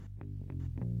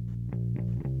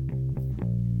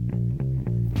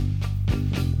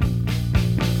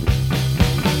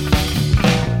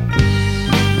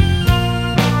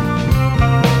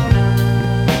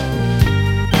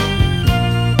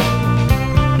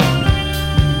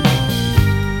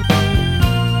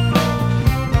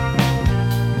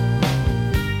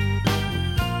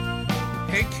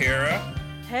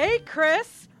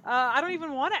I don't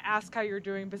even want to ask how you're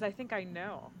doing because I think I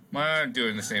know. I'm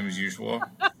doing the same as usual.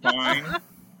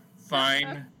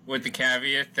 Fine, with the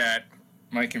caveat that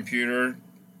my computer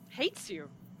Hates you.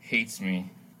 hates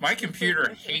me. My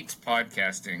computer hates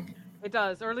podcasting. It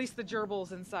does, or at least the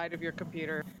gerbils inside of your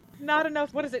computer. Not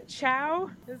enough. What is it?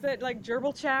 Chow? Is it like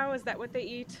gerbil chow? Is that what they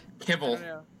eat? I Kibble. don't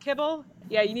know. Kibble?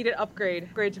 Yeah, you need an upgrade.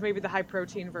 Upgrade to maybe the high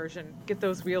protein version. Get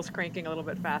those wheels cranking a little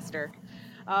bit faster.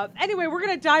 Anyway, we're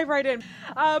going to dive right in.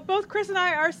 Both Chris and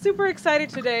I are super excited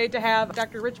today to have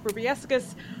Dr. Rich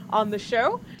Berbiescus on the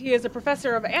show. He is a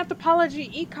professor of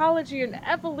anthropology, ecology, and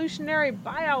evolutionary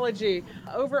biology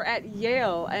over at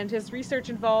Yale, and his research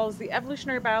involves the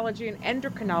evolutionary biology and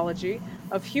endocrinology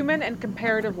of human and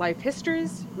comparative life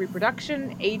histories,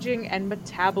 reproduction, aging, and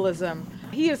metabolism.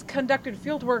 He has conducted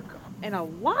fieldwork in a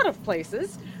lot of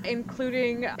places,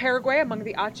 including Paraguay among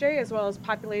the Ache, as well as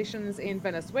populations in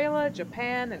Venezuela,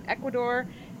 Japan, and Ecuador,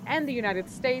 and the United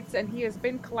States. And he has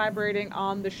been collaborating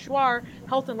on the Shuar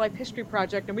Health and Life History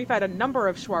Project, and we've had a number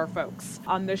of Shuar folks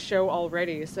on this show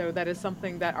already, so that is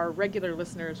something that our regular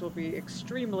listeners will be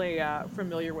extremely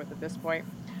familiar with at this point.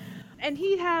 And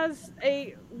he has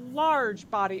a large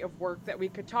body of work that we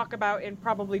could talk about and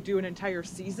probably do an entire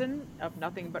season of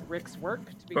nothing but Rick's work.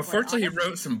 But fortunately, he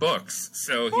wrote some books,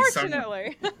 so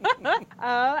fortunately.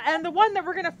 And the one that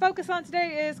we're going to focus on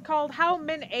today is called How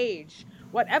Men Age: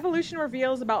 What Evolution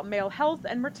Reveals About Male Health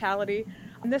and Mortality.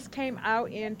 And this came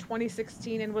out in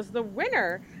 2016 and was the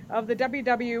winner of the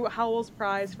W.W. Howells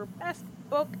Prize for Best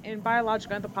Book in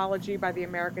Biological Anthropology by the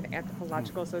American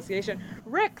Anthropological Association.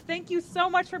 Rick, thank you so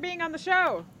much for being on the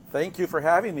show. Thank you for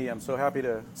having me. I'm so happy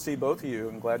to see both of you.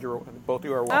 I'm glad both of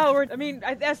you are well.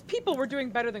 As people, we're doing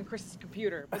better than Chris's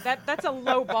computer, but that's a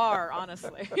low bar,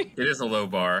 honestly. It is a low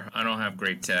bar. I don't have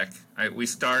great tech. We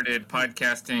started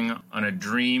podcasting on a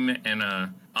Dream and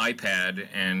a iPad,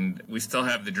 and we still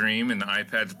have the Dream, and the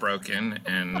iPad's broken,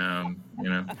 and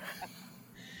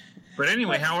But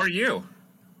anyway, how are you?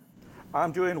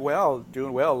 I'm doing well.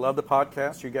 Love the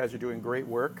podcast. You guys are doing great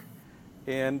work,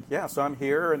 and yeah, so I'm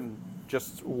here and.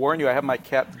 Just warn you, I have my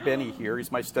cat Benny here.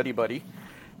 He's my study buddy,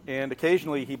 and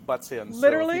occasionally he butts in.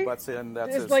 Literally, so if he butts in.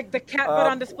 It's like the cat butt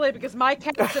on display because my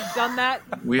cats have done that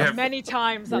many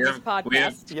times on this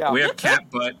podcast. We have cat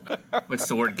butt. What's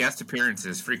the word? Guest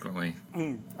appearances frequently.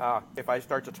 If I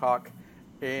start to talk,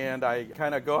 and I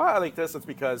kind of go like this, it's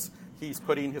because he's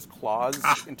putting his claws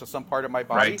into some part of my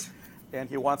body, and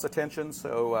he wants attention.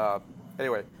 So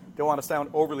anyway. Don't want to sound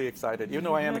overly excited, even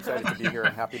though I am excited to be here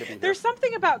and happy to be here. There's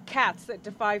something about cats that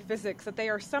defy physics, that they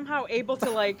are somehow able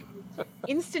to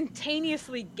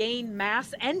instantaneously gain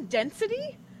mass and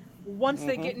density once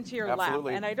they get into your lap.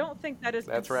 And I don't think that has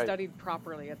been studied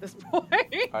properly at this point.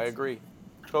 I agree.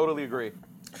 Totally agree.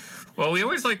 Well, we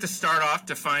always like to start off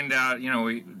to find out,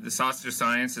 the sausage of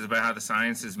science is about how the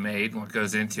science is made and what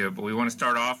goes into it. But we want to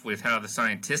start off with how the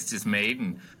scientist is made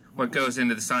and what goes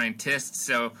into the scientist.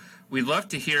 So we'd love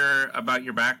to hear about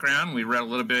your background. We read a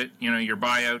little bit, your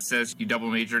bio says you double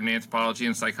majored in anthropology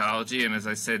and psychology. And as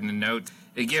I said in the note,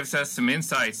 it gives us some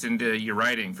insights into your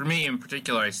writing. For me in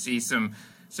particular, I see some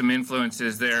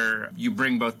influences there. You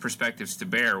bring both perspectives to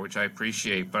bear, which I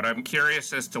appreciate. But I'm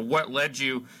curious as to what led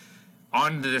you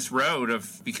onto this road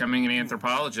of becoming an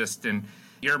anthropologist. And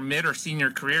your mid or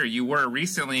senior career, you were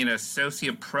recently an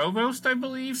associate provost, I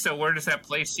believe. So where does that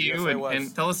place you? Yes,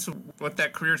 and tell us what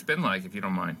that career's been like, if you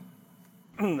don't mind.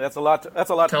 That's a lot to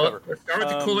cover. Start with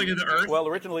the cooling of the Earth. Well,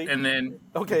 originally, and then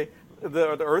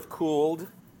the Earth cooled,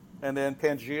 and then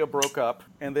Pangea broke up,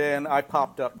 and then I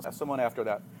popped up as someone after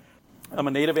that. I'm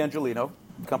a native Angelino.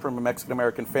 Come from a Mexican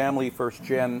American family, first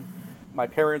gen. My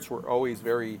parents were always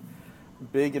very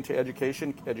big into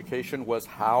education. Education was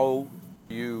how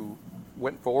you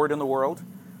went forward in the world.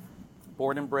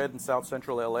 Born and bred in South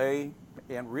Central LA,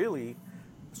 and really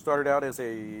started out as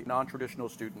a non-traditional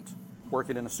student,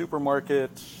 working in a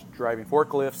supermarket, driving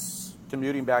forklifts,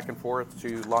 commuting back and forth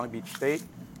to Long Beach State,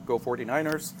 go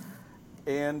 49ers,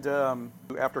 and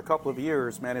after a couple of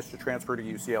years managed to transfer to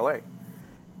UCLA.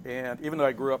 And even though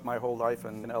I grew up my whole life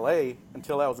in LA,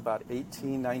 until I was about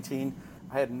 18, 19,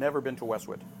 I had never been to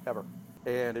Westwood, ever.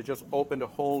 And it just opened a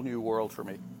whole new world for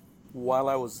me. While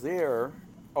I was there,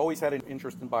 I always had an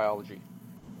interest in biology.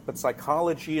 But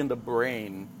psychology and the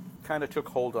brain kind of took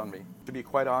hold on me. To be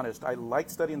quite honest, I liked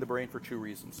studying the brain for two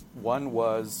reasons. One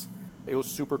was it was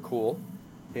super cool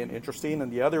and interesting,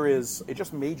 and the other is it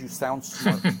just made you sound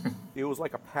smart. It was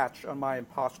like a patch on my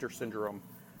imposter syndrome.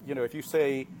 If you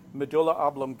say medulla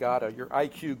oblongata, your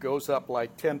IQ goes up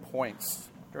like 10 points,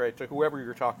 right, to whoever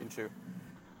you're talking to.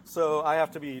 So I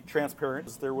have to be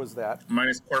transparent. There was that.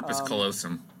 Minus corpus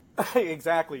callosum.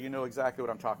 Exactly. You know exactly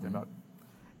what I'm talking about.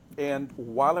 And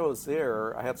while I was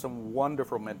there, I had some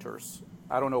wonderful mentors.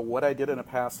 I don't know what I did in a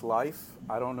past life.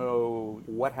 I don't know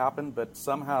what happened, but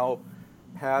somehow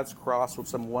paths crossed with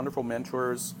some wonderful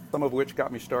mentors, some of which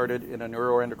got me started in a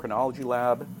neuroendocrinology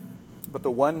lab. But the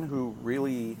one who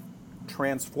really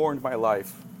transformed my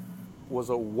life was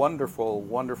a wonderful,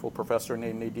 wonderful professor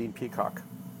named Nadine Peacock.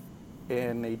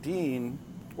 And Nadine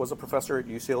was a professor at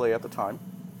UCLA at the time.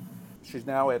 She's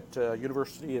now at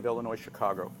University of Illinois,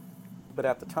 Chicago. But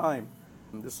at the time,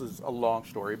 this is a long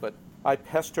story, but I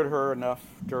pestered her enough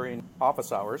during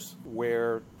office hours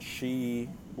where she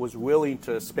was willing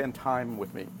to spend time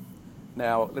with me.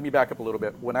 Now, let me back up a little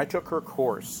bit. When I took her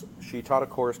course, she taught a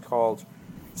course called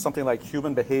something like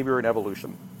Human Behavior and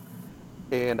Evolution.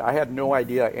 And I had no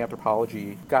idea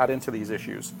anthropology got into these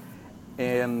issues.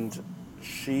 And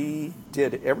she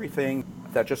did everything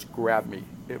that just grabbed me.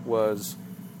 It was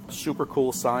super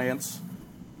cool science,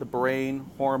 the brain,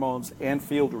 hormones, and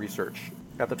field research.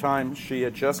 At the time, she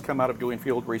had just come out of doing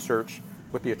field research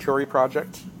with the Ituri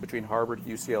Project between Harvard and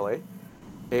UCLA,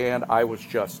 and I was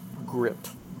just gripped.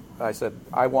 I said,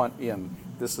 I want in.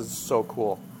 This is so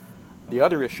cool. The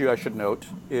other issue I should note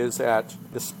is that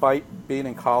despite being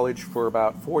in college for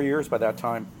about 4 years by that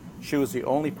time, she was the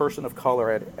only person of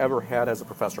color I'd ever had as a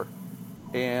professor.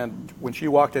 And when she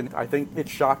walked in, I think it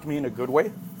shocked me in a good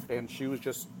way. And she was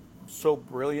just so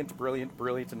brilliant,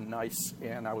 and nice.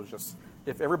 And I was just,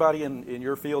 if everybody in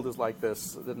your field is like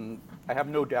this, then I have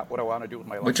no doubt what I want to do with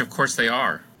my life. Which, of course, they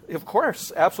are. Of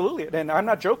course, absolutely. And I'm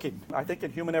not joking. I think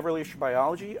in human evolution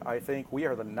biology, I think we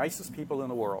are the nicest people in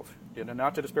the world. You know,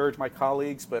 not to disparage my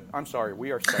colleagues, but I'm sorry,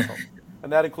 we are special.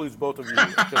 And that includes both of you.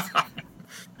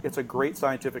 It's a great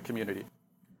scientific community.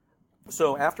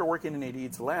 So after working in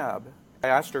Nadine's lab, I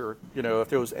asked her, if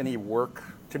there was any work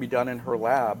to be done in her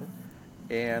lab.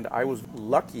 And I was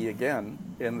lucky again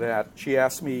in that she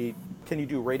asked me, can you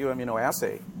do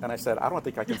radioimmunoassay? And I said, I don't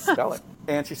think I can spell it.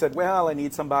 And she said, well, I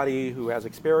need somebody who has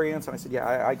experience. And I said,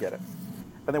 yeah, I get it.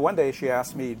 And then one day she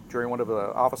asked me during one of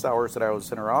the office hours that I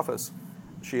was in her office,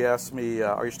 she asked me,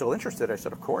 are you still interested? I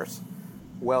said, of course.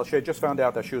 Well, she had just found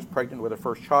out that she was pregnant with her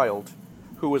first child,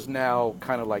 who was now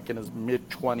kind of like in his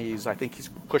mid-20s. I think he's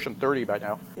pushing 30 by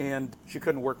now. And she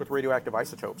couldn't work with radioactive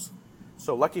isotopes.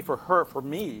 So lucky for her, for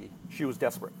me, she was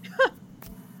desperate.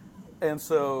 And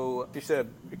so she said,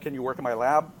 can you work in my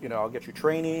lab? I'll get you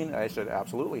training. I said,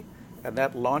 absolutely. And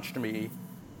that launched me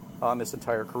on this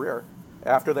entire career.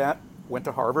 After that, went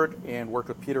to Harvard and worked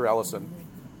with Peter Ellison,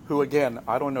 who, again,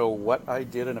 I don't know what I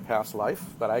did in a past life,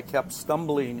 but I kept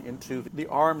stumbling into the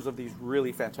arms of these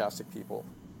really fantastic people.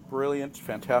 Brilliant,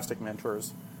 fantastic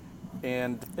mentors.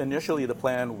 And initially the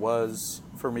plan was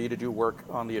for me to do work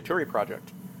on the Ituri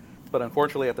Project. But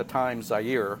unfortunately at the time,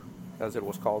 Zaire, as it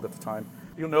was called at the time,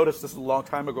 you'll notice this is a long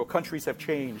time ago. Countries have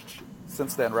changed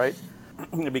since then, right?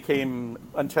 It became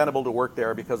untenable to work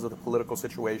there because of the political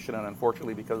situation and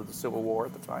unfortunately because of the Civil War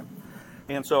at the time.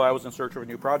 And so I was in search of a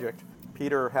new project.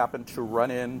 Peter happened to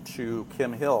run into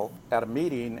Kim Hill at a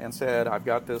meeting and said, I've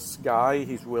got this guy,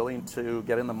 he's willing to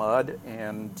get in the mud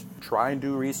and try and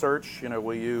do research,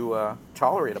 will you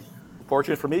tolerate him?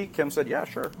 Fortunately for me, Kim said, yeah,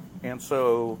 sure. And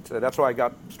so that's why I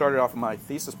got started off my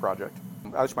thesis project.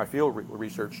 That's my field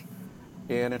research.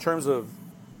 And in terms of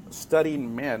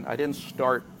studying men, I didn't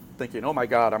start thinking, oh my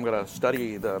God, I'm going to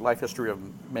study the life history of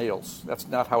males. That's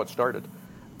not how it started.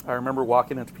 I remember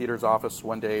walking into Peter's office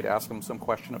one day to ask him some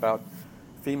question about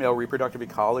female reproductive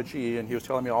ecology, and he was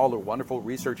telling me all the wonderful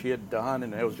research he had done,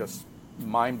 and it was just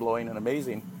mind-blowing and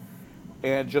amazing.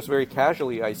 And just very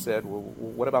casually I said, well,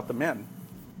 what about the men?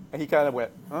 And he kind of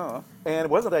went, And it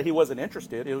wasn't that he wasn't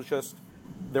interested, it was just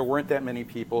there weren't that many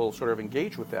people sort of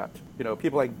engaged with that.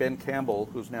 People like Ben Campbell,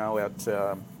 who's now at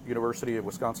University of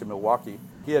Wisconsin-Milwaukee,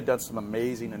 he had done some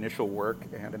amazing initial work,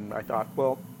 and I thought,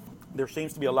 well, there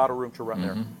seems to be a lot of room to run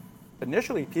there.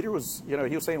 Initially, Peter was, he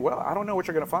was saying, well, I don't know what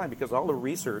you're going to find because all the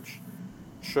research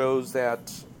shows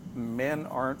that men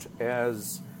aren't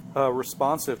as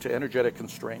responsive to energetic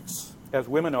constraints as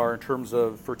women are in terms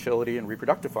of fertility and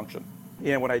reproductive function.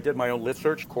 And when I did my own lit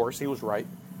search, of course, he was right.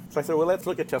 So I said, well, let's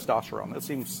look at testosterone. That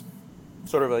seems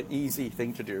sort of an easy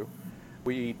thing to do.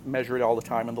 We measure it all the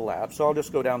time in the lab. So I'll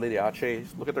just go down to the Ache,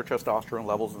 look at their testosterone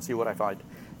levels and see what I find.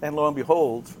 And lo and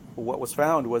behold, what was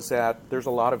found was that there's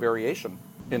a lot of variation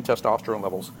in testosterone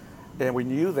levels. And we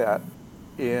knew that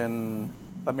in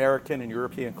American and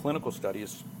European clinical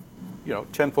studies,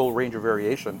 tenfold range of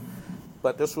variation.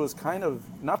 But this was kind of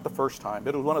not the first time,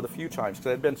 but it was one of the few times, because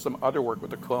there had been some other work with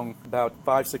the clone about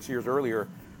 5-6 years earlier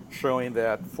showing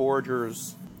that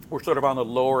foragers were sort of on the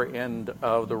lower end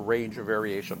of the range of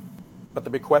variation. But the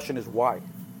big question is why?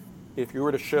 if you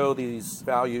were to show these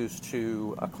values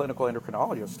to a clinical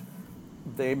endocrinologist,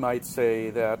 they might say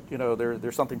that,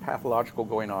 there's something pathological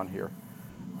going on here.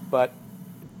 But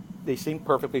they seemed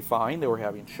perfectly fine. They were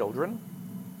having children.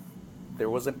 There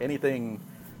wasn't anything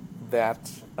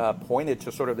that pointed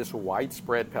to sort of this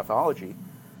widespread pathology.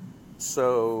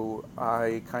 So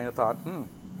I kind of thought,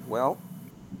 well,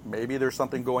 maybe there's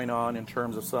something going on in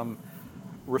terms of some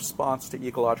response to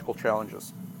ecological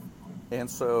challenges. And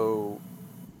so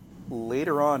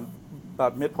later on,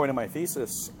 about midpoint of my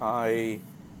thesis, I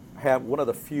had one of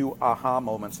the few aha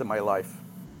moments in my life.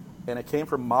 And it came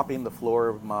from mopping the floor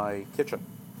of my kitchen.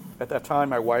 At that time,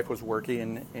 my wife was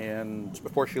working, and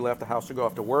before she left the house to go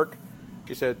off to work,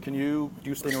 she said, "Can you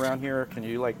do something around here? Can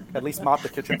you at least mop the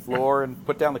kitchen floor and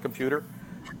put down the computer?"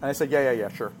 And I said, yeah,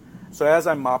 sure. So as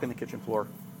I'm mopping the kitchen floor,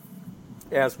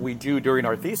 as we do during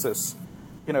our thesis,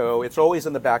 it's always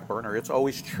in the back burner. It's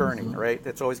always churning, right?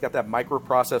 It's always got that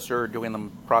microprocessor doing the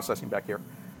processing back here.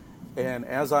 And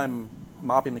as I'm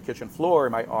mopping the kitchen floor,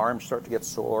 my arms start to get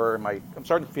sore, and I'm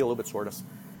starting to feel a little bit soreness.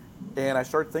 And I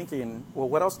started thinking, well,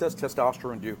 what else does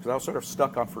testosterone do? Because I was sort of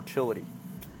stuck on fertility.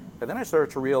 And then I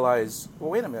started to realize,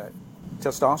 well, wait a minute.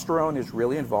 Testosterone is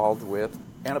really involved with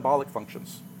anabolic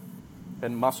functions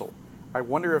and muscle. I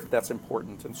wonder if that's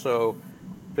important. And so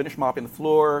finished mopping the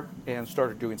floor and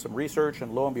started doing some research.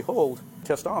 And lo and behold,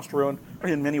 testosterone,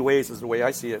 in many ways, is the way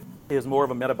I see it, is more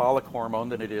of a metabolic hormone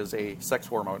than it is a sex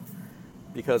hormone.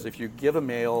 Because if you give a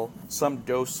male some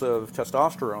dose of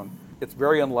testosterone, it's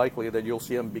very unlikely that you'll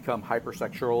see him become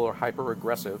hypersexual or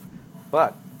hyper-aggressive.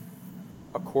 But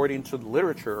according to the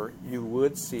literature, you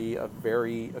would see a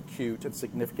very acute and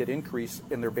significant increase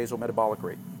in their basal metabolic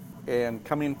rate. And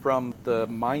coming from the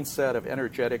mindset of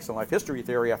energetics and life history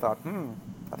theory, I thought,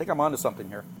 I think I'm onto something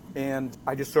here. And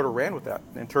I just sort of ran with that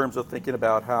in terms of thinking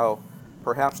about how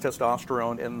perhaps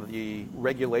testosterone and the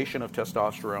regulation of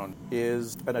testosterone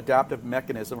is an adaptive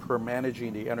mechanism for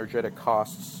managing the energetic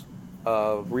costs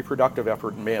of reproductive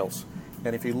effort in males.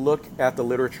 And if you look at the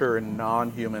literature in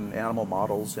non-human animal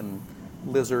models in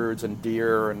lizards and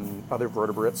deer and other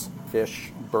vertebrates,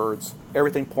 fish, birds,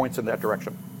 everything points in that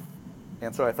direction.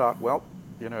 And so I thought, well,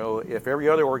 if every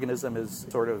other organism is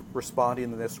sort of responding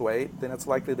in this way, then it's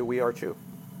likely that we are too.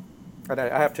 And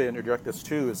I have to interject this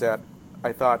too, is that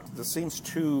I thought this seems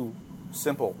too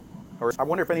simple. Or I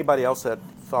wonder if anybody else had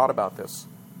thought about this.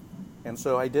 And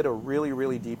so I did a really,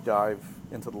 really deep dive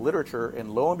into the literature,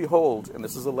 and lo and behold, and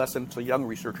this is a lesson to young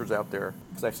researchers out there,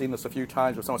 because I've seen this a few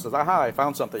times where someone says, aha, I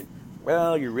found something.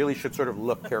 Well, you really should sort of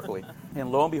look carefully. And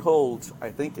lo and behold,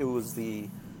 I think it was the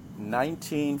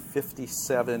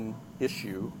 1957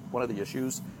 issue, one of the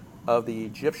issues, of the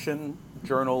Egyptian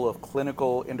Journal of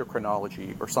Clinical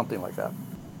Endocrinology, or something like that.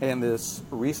 And this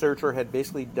researcher had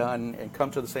basically done and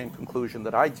come to the same conclusion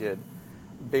that I did,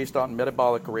 based on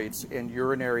metabolic rates and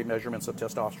urinary measurements of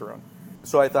testosterone.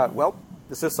 So I thought, well,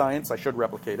 this is science, I should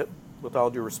replicate it, with all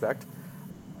due respect.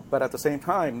 But at the same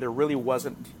time, there really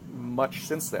wasn't much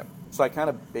since then. So I kind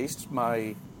of based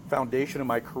my foundation of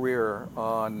my career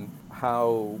on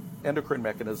how endocrine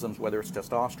mechanisms, whether it's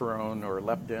testosterone or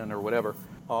leptin or whatever,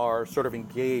 are sort of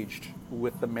engaged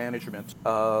with the management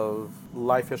of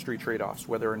life history trade-offs,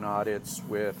 whether or not it's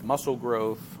with muscle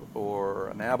growth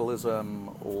or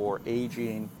anabolism or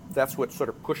aging. That's what sort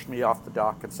of pushed me off the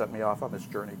dock and set me off on this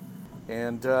journey.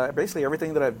 And basically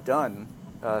everything that I've done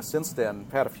since then,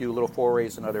 I've had a few little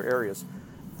forays in other areas,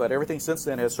 but everything since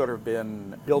then has sort of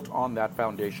been built on that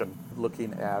foundation,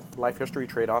 looking at life history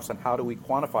trade-offs and how do we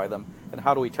quantify them and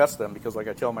how do we test them, because like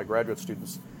I tell my graduate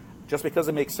students, just because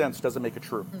it makes sense doesn't make it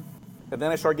true. And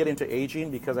then I started getting into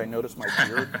aging because I noticed my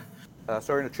beard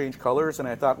starting to change colors, and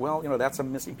I thought, well, that's a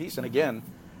missing piece. And again,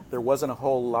 there wasn't a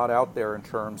whole lot out there in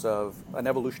terms of an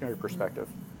evolutionary perspective.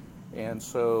 And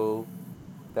so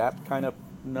that kind of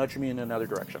nudged me in another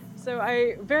direction. So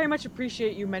I very much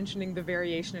appreciate you mentioning the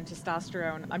variation in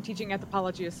testosterone. I'm teaching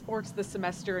anthropology of sports this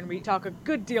semester, and we talk a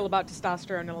good deal about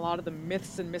testosterone and a lot of the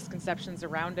myths and misconceptions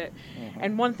around it.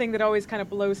 And one thing that always kind of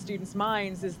blows students'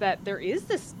 minds is that there is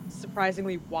this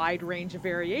surprisingly wide range of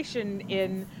variation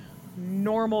in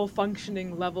normal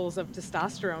functioning levels of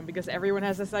testosterone, because everyone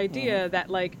has this idea that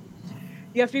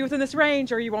you have to be within this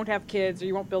range or you won't have kids or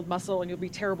you won't build muscle and you'll be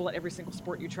terrible at every single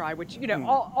sport you try, which,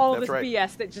 all of this right.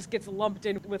 BS that just gets lumped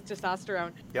in with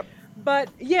testosterone. Yep. But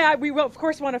yeah, we will of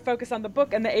course want to focus on the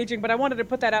book and the aging, but I wanted to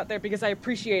put that out there because I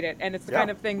appreciate it, and it's the kind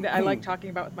of thing that I like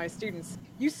talking about with my students.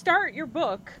 You start your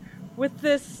book with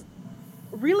this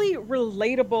really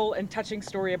relatable and touching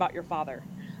story about your father.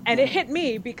 And it hit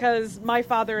me because my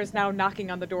father is now knocking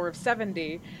on the door of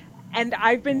 70. And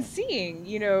I've been seeing,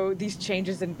 these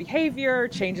changes in behavior,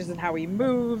 changes in how he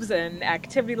moves and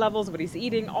activity levels, what he's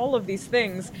eating, all of these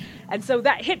things. And so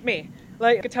that hit me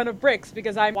like a ton of bricks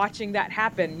because I'm watching that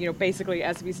happen, basically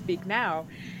as we speak now.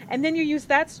 And then you use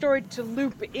that story to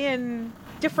loop in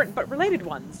different but related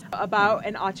ones about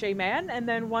an Ache man and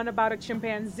then one about a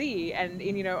chimpanzee and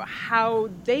how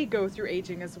they go through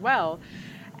aging as well.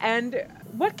 And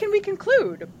what can we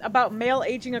conclude about male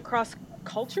aging across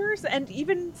cultures and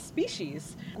even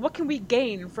species? What can we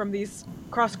gain from these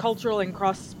cross-cultural and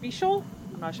cross-special,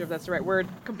 I'm not sure if that's the right word,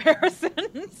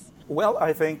 comparisons? Well,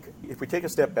 I think if we take a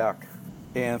step back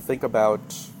and think about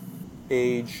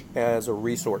age as a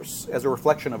resource, as a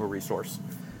reflection of a resource.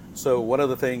 So one of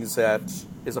the things that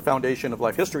is a foundation of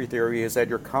life history theory is that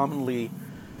you're commonly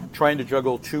trying to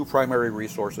juggle two primary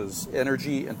resources,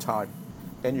 energy and time.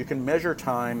 And you can measure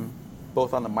time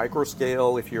both on the micro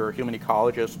scale, if you're a human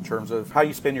ecologist, in terms of how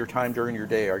you spend your time during your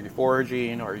day. Are you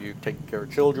foraging? Are you taking care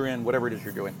of children? Whatever it is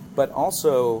you're doing. But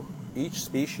also, each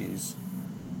species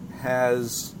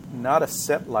has not a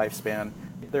set lifespan.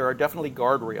 There are definitely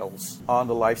guardrails on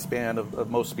the lifespan of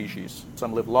most species.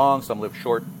 Some live long, some live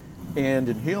short. And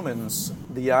in humans,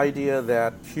 the idea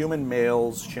that human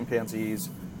males, chimpanzees,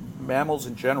 mammals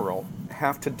in general,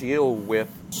 have to deal with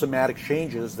somatic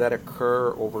changes that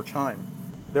occur over time.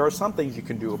 There are some things you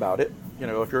can do about it.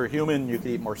 If you're a human, you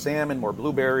can eat more salmon, more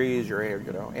blueberries, your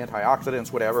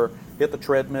antioxidants, whatever, hit the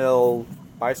treadmill,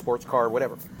 buy a sports car,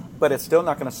 whatever. But it's still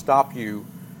not going to stop you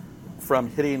from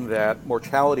hitting that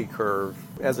mortality curve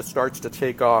as it starts to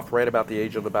take off right about the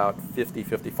age of about 50,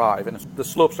 55, and the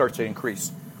slope starts to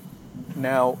increase.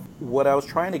 Now, what I was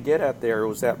trying to get at there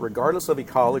was that regardless of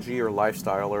ecology or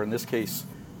lifestyle, or in this case,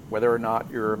 whether or not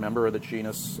you're a member of the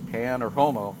genus Pan or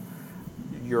Homo,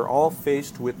 you're all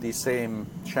faced with these same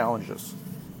challenges.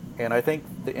 And I think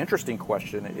the interesting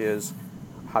question is,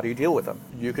 how do you deal with them?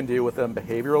 You can deal with them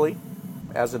behaviorally,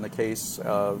 as in the case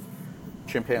of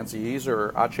chimpanzees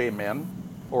or Ache men,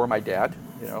 or my dad,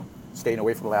 staying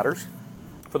away from ladders.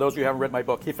 For those of you who haven't read my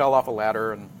book, he fell off a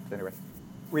ladder, and anyway,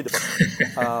 read the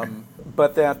book.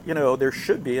 But that, there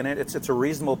should be, and it's a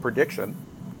reasonable prediction,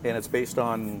 and it's based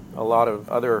on a lot of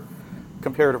other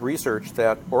comparative research,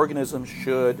 that organisms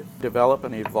should develop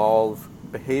and evolve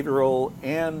behavioral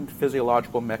and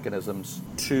physiological mechanisms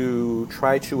to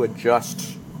try to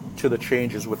adjust to the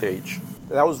changes with age.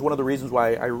 That was one of the reasons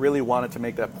why I really wanted to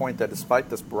make that point, that despite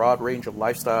this broad range of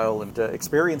lifestyle and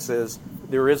experiences,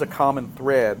 there is a common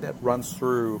thread that runs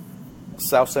through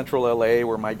South Central LA,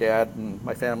 where my dad and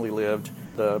my family lived,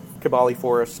 the Kibale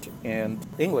Forest, and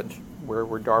England, where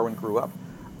Darwin grew up.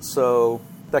 So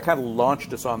that kind of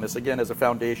launched us on this, again, as a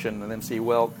foundation, and then see,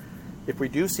 well, if we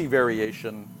do see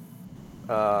variation,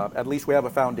 at least we have a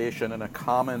foundation and a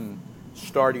common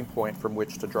starting point from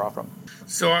which to draw from.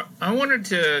 So I wanted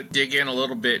to dig in a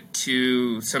little bit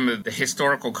to some of the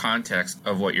historical context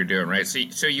of what you're doing, right?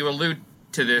 So you allude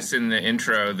to this in the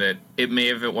intro that it may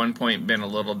have at one point been a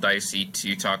little dicey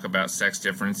to talk about sex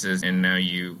differences, and now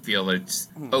you feel it's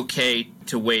okay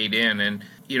to wade in. And,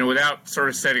 without sort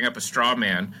of setting up a straw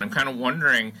man, I'm kind of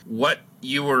wondering what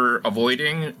you were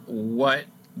avoiding, what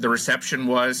the reception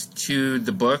was to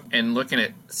the book, and looking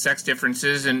at sex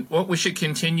differences, and what we should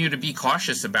continue to be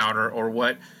cautious about, or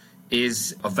what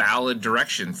is a valid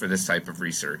direction for this type of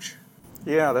research.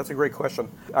 Yeah, that's a great question.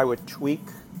 I would tweak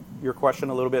your question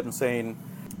a little bit in saying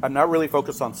I'm not really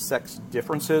focused on sex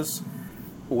differences.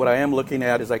 What I am looking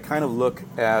at is I kind of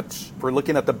we're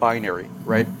looking at the binary,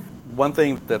 right? One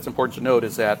thing that's important to note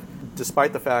is that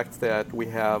despite the fact that we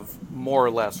have more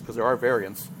or less, because there are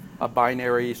variants, a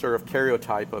binary sort of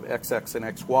karyotype of XX and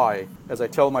XY, as I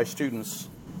tell my students,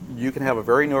 you can have a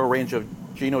very narrow range of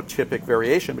genotypic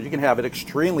variation, but you can have an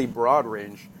extremely broad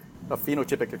range of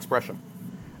phenotypic expression.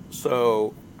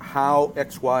 So how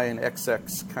XY and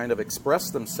XX kind of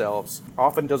express themselves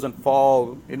often doesn't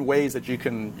fall in ways that you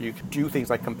can do things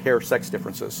like compare sex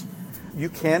differences. You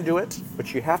can do it,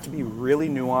 but you have to be really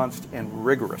nuanced and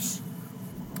rigorous.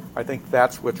 I think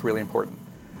that's what's really important.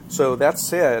 So that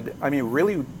said,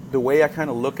 really the way I kind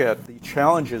of look at the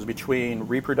challenges between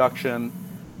reproduction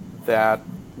that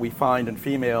we find in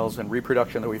females and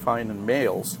reproduction that we find in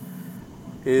males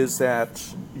is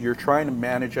that you're trying to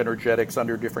manage energetics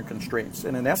under different constraints.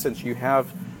 And in essence, you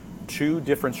have two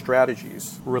different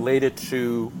strategies related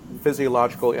to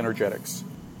physiological energetics.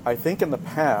 I think in the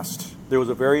past, there was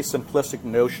a very simplistic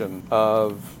notion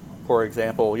of, for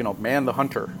example, Man the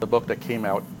Hunter, the book that came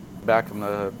out back in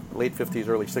the late 50s,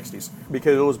 early 60s,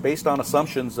 because it was based on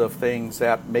assumptions of things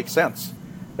that make sense.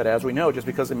 But as we know, just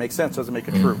because it makes sense doesn't make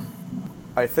it true.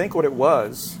 I think what it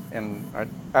was, and I'm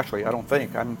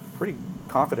pretty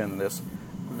confident in this,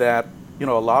 that, a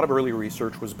lot of early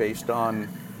research was based on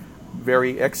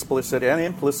very explicit and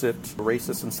implicit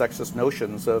racist and sexist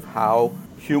notions of how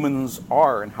humans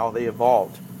are and how they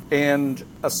evolved. And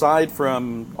aside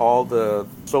from all the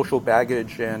social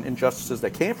baggage and injustices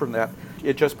that came from that,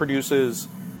 it just produces,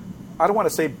 I don't want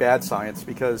to say bad science,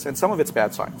 and some of it's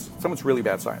bad science, some of it's really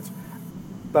bad science,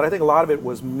 but I think a lot of it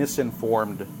was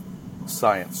misinformed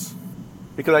science.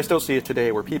 Because I still see it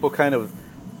today where people kind of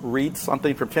read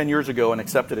something from 10 years ago and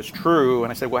accept it as true,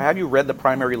 and I say, well, have you read the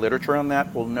primary literature on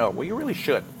that? Well, no. Well, you really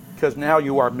should, because now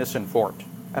you are misinformed.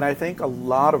 And I think a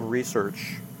lot of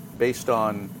research based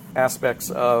on aspects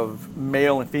of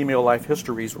male and female life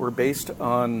histories were based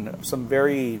on some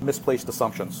very misplaced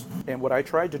assumptions. And what I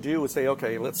tried to do was say,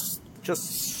 okay, let's just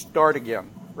start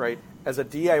again, right? As a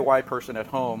DIY person at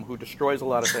home who destroys a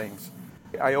lot of things,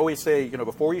 I always say,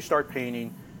 before you start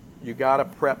painting, you got to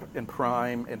prep and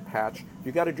prime and patch.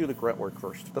 You got to do the grunt work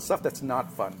first, the stuff that's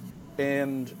not fun.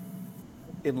 And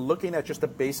in looking at just the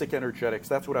basic energetics,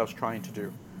 that's what I was trying to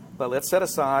do. But let's set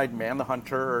aside Man the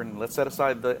Hunter, and let's set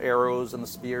aside the arrows and the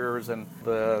spears and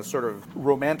the sort of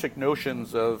romantic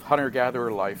notions of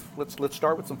hunter-gatherer life. Let's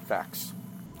start with some facts.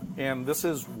 And this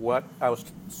is what I was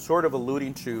sort of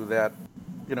alluding to, that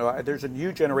there's a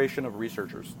new generation of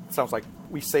researchers. It sounds like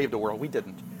we saved the world. We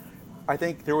didn't. I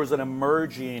think there was an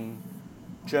emerging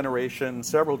generation,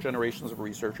 several generations of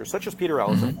researchers, such as Peter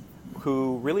Ellison,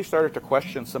 who really started to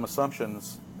question some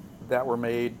assumptions that were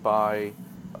made by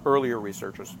earlier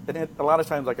researchers. And a lot of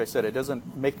times, like I said, it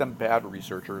doesn't make them bad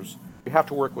researchers. You have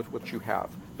to work with what you have.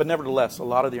 But nevertheless, a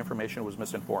lot of the information was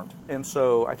misinformed. And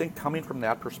so I think coming from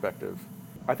that perspective,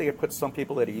 I think it puts some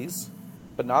people at ease,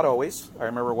 but not always. I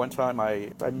remember one time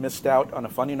I missed out on a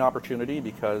funding opportunity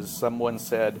because someone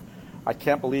said, I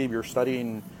can't believe you're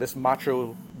studying this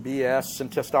macho BS and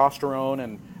testosterone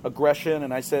and aggression.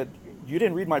 And I said, you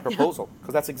didn't read my proposal,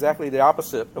 because that's exactly the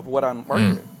opposite of what I'm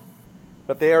marketing.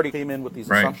 But they already came in with these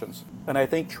assumptions. And I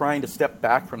think trying to step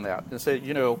back from that and say,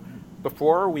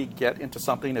 before we get into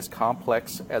something as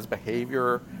complex as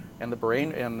behavior and the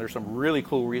brain, and there's some really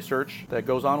cool research that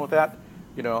goes on with that,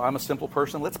 I'm a simple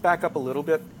person. Let's back up a little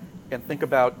bit and think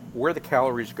about where the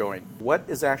calories are going. What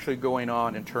is actually going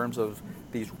on in terms of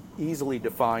these easily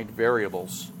defined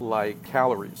variables like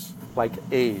calories, like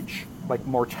age, like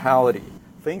mortality,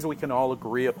 things we can all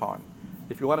agree upon.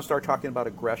 If you want to start talking about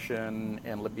aggression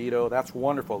and libido, that's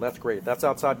wonderful, that's great. That's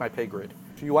outside my pay grade.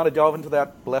 If you want to delve into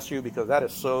that, bless you, because that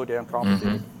is so damn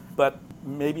complicated. But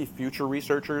maybe future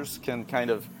researchers can kind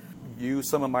of use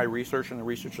some of my research and the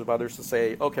research of others to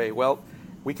say, okay, well,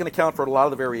 we can account for a lot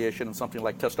of the variation in something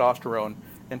like testosterone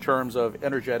in terms of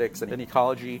energetics and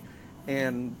ecology,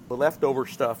 and the leftover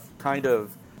stuff kind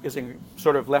of is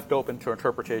sort of left open to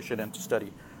interpretation and to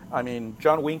study. I mean,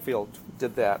 John Wingfield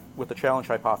did that with the challenge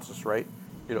hypothesis, right?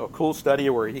 A cool study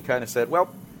where he kind of said, well,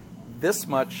 this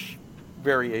much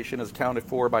variation is accounted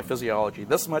for by physiology.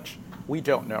 This much we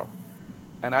don't know.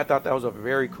 And I thought that was a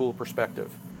very cool perspective.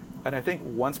 And I think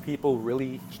once people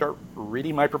really start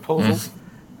reading my proposals,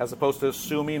 as opposed to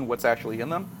assuming what's actually in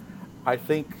them, I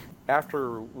think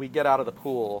after we get out of the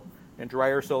pool and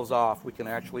dry ourselves off, we can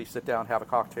actually sit down, have a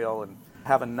cocktail, and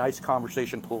have a nice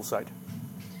conversation poolside.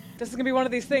 This is going to be one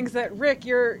of these things that, Rick,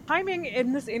 your timing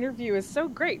in this interview is so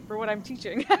great for what I'm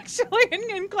teaching, actually,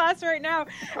 in class right now.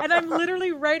 And I'm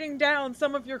literally writing down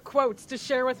some of your quotes to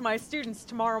share with my students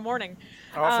tomorrow morning.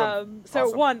 Awesome.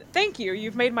 Awesome. One, thank you.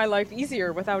 You've made my life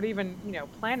easier without even,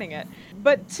 planning it.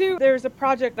 But two, there's a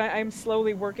project I'm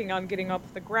slowly working on getting off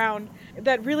the ground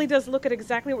that really does look at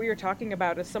exactly what you're talking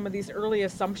about as some of these early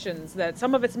assumptions, that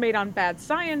some of it's made on bad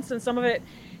science and some of it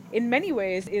in many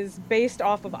ways is based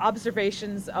off of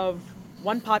observations of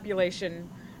one population,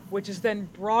 which is then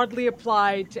broadly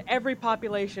applied to every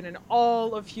population in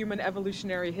all of human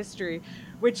evolutionary history,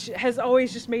 which has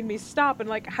always just made me stop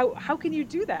and how can you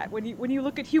do that when you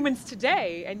look at humans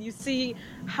today and you see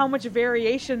how much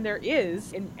variation there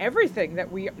is in everything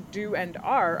that we do and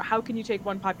are? How can you take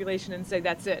one population and say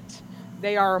that's it?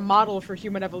 They are a model for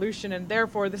human evolution, and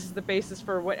therefore this is the basis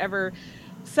for whatever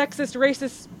sexist,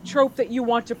 racist trope that you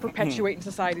want to perpetuate in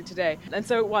society today. And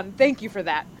so, one, thank you for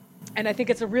that. And I think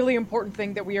it's a really important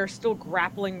thing that we are still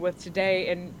grappling with today.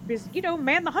 And because,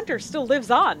 Man the Hunter still lives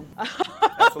on.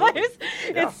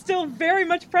 It's still very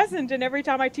much present. And every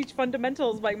time I teach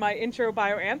fundamentals, like my intro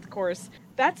bioanth course,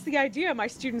 that's the idea my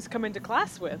students come into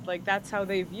class with. That's how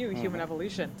they view human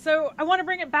evolution. So I want to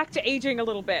bring it back to aging a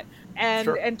little bit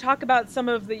and talk about some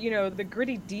of the, the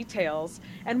gritty details.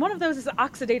 And one of those is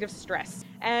oxidative stress.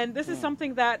 And this is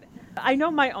something that I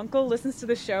know my uncle listens to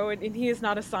the show, and he is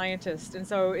not a scientist. And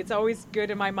so it's always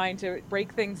good in my mind to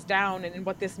break things down and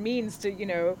what this means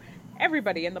to,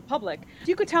 everybody in the public. If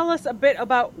you could tell us a bit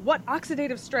about what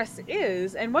oxidative stress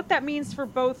is and what that means for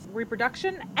both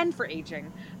reproduction and for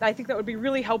aging. I think that would be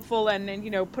really helpful and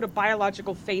put a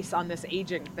biological face on this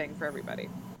aging thing for everybody.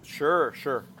 Sure.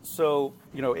 So,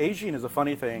 aging is a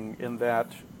funny thing in that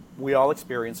we all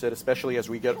experience it, especially as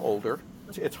we get older.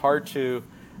 It's hard to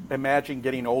imagine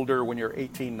getting older when you're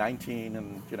 18, 19,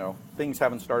 and, things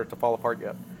haven't started to fall apart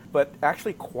yet. But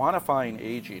actually quantifying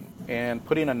aging and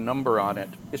putting a number on it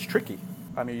is tricky.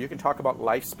 I mean, you can talk about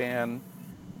lifespan,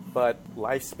 but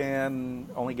lifespan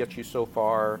only gets you so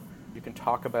far. You can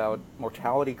talk about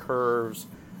mortality curves,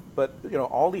 but,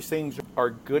 all these things are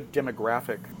good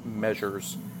demographic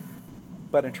measures.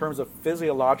 But in terms of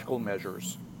physiological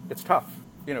measures, it's tough.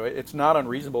 It's not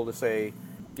unreasonable to say,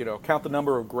 count the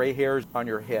number of gray hairs on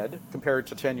your head compared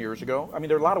to 10 years ago. I mean,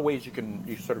 there are a lot of ways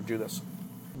you sort of do this.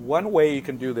 One way you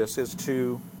can do this is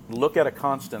to look at a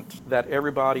constant that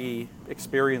everybody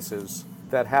experiences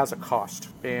that has a cost.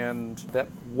 And that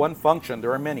one function,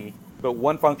 there are many, but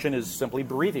one function is simply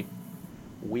breathing.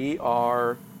 We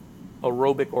are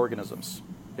aerobic organisms.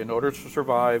 In order to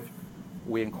survive,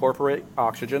 we incorporate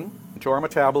oxygen into our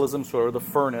metabolism, sort of the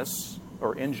furnace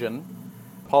or engine.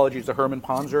 Apologies to Herman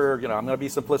Ponzer, I'm going to be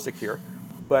simplistic here.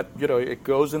 But, it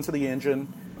goes into the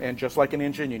engine, and just like an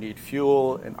engine, you need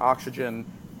fuel and oxygen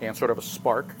and sort of a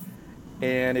spark.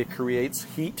 And it creates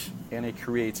heat, and it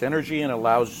creates energy, and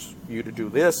allows you to do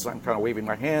this. I'm kind of waving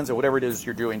my hands, or whatever it is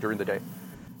you're doing during the day.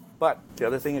 But the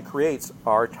other thing it creates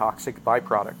are toxic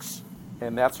byproducts.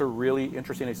 And that's a really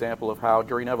interesting example of how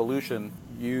during evolution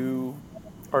you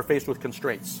are faced with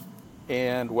constraints.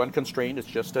 And one constraint is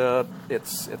just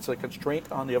it's a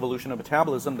constraint on the evolution of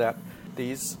metabolism that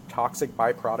these toxic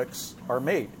byproducts are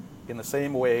made. In the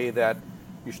same way that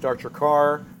you start your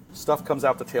car, stuff comes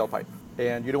out the tailpipe.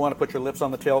 And you don't want to put your lips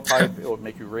on the tailpipe. It will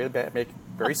make you really bad, make you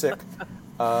very sick.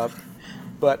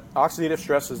 But oxidative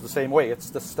stress is the same way. It's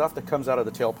the stuff that comes out of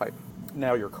the tailpipe.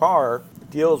 Now your car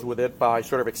deals with it by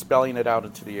sort of expelling it out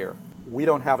into the air. We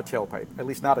don't have a tailpipe, at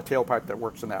least not a tailpipe that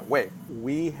works in that way.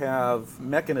 We have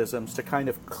mechanisms to kind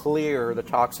of clear the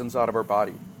toxins out of our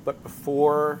body. But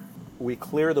before we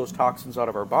clear those toxins out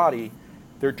of our body,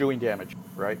 they're doing damage,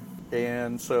 right?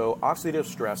 And so oxidative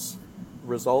stress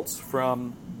results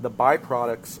from the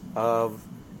byproducts of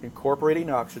incorporating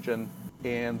oxygen,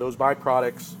 and those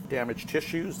byproducts damage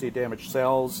tissues, they damage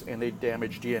cells, and they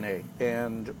damage DNA.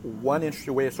 And one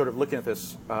interesting way of sort of looking at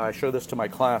this, I show this to my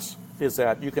class, is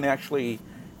that you can actually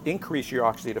increase your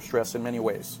oxidative stress in many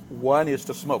ways. One is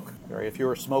to smoke. Right? If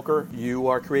you're a smoker, you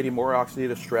are creating more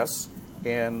oxidative stress,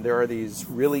 and there are these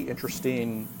really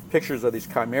interesting pictures of these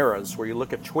chimeras where you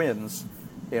look at twins,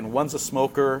 and one's a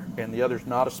smoker and the other's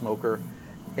not a smoker,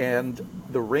 and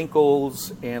the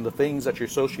wrinkles and the things that you're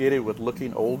associated with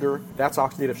looking older, that's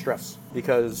oxidative stress,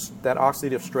 because that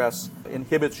oxidative stress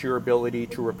inhibits your ability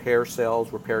to repair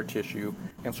cells, repair tissue,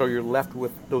 and so you're left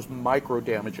with those micro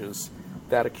damages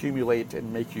that accumulate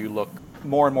and make you look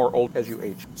more and more old as you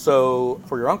age. So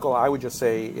for your uncle, I would just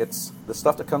say it's the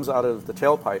stuff that comes out of the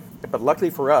tailpipe. But luckily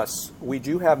for us, we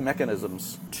do have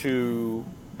mechanisms to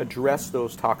address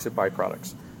those toxic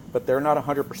byproducts, but they're not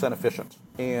 100% efficient.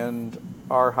 And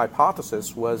our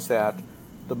hypothesis was that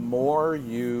the more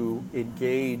you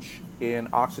engage in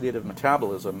oxidative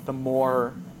metabolism, the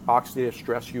more oxidative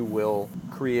stress you will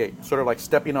create. Sort of like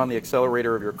stepping on the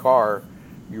accelerator of your car,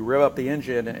 you rev up the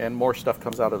engine and more stuff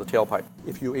comes out of the tailpipe.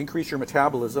 If you increase your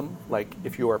metabolism, like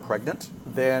if you are pregnant,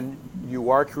 then you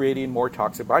are creating more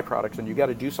toxic byproducts, and you got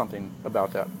to do something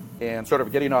about that. And sort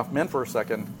of getting off men for a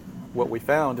second, what we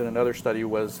found in another study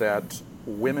was that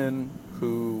women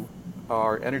who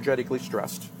are energetically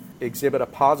stressed exhibit a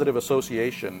positive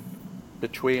association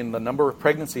between the number of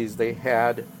pregnancies they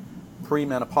had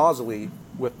premenopausally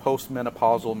with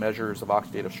postmenopausal measures of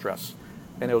oxidative stress.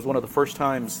 And it was one of the first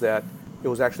times that it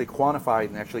was actually quantified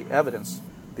and actually evidenced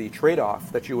the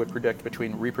trade-off that you would predict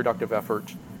between reproductive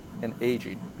effort and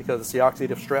aging, because it's the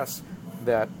oxidative stress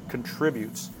that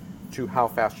contributes to how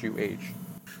fast you age.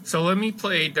 So let me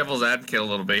play devil's advocate a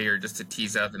little bit here just to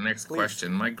tease out the next Please.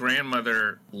 question. My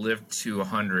grandmother lived to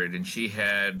 100, and she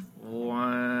had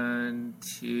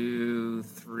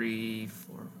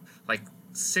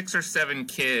 6 or 7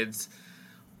 kids,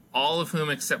 all of whom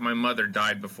except my mother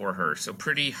died before her. So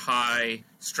pretty high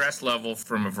stress level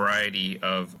from a variety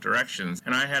of directions.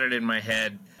 And I had it in my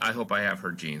head, I hope I have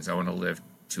her genes. I want to live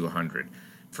to 100.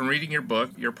 From reading your book,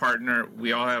 your partner,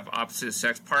 we all have opposite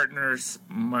sex partners.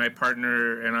 My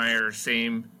partner and I are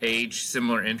same age,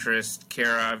 similar interest.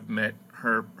 Kara, I've met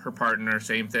her partner,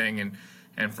 same thing.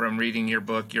 And from reading your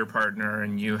book, your partner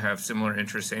and you have similar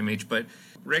interests, same age. But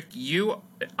Rick, you,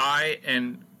 I,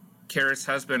 and Kara's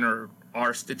husband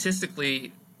are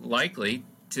statistically likely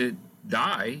to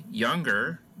die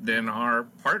younger than our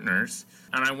partners.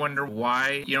 And I wonder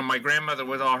why, my grandmother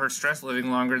with all her stress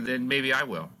living longer than maybe I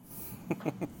will.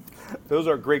 Those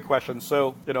are great questions.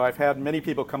 So, I've had many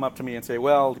people come up to me and say,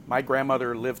 well, my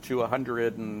grandmother lived to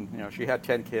 100 and, she had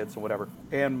 10 kids and whatever.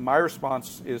 And my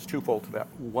response is twofold to that.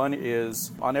 One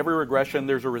is, on every regression,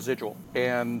 there's a residual.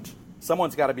 And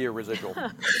someone's got to be a residual.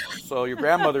 So your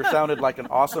grandmother sounded like an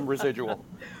awesome residual.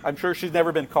 I'm sure she's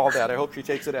never been called that. I hope she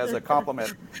takes it as a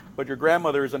compliment. But your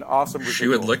grandmother is an awesome residual. She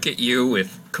would look at you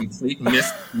with complete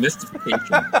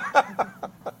mystification.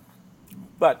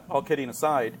 But all kidding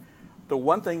aside, the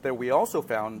one thing that we also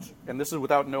found, and this is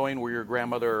without knowing where your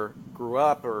grandmother grew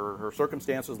up or her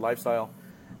circumstances, lifestyle,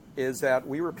 is that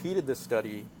we repeated this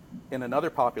study in another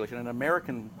population, an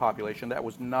American population that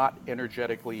was not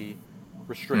energetically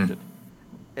restricted.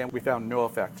 And we found no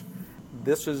effect.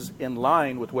 This is in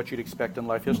line with what you'd expect in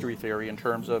life history theory in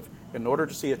terms of, in order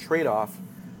to see a trade-off,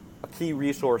 a key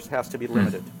resource has to be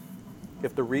limited.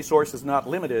 If the resource is not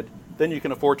limited, then you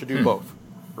can afford to do both,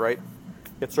 right?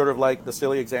 It's sort of like the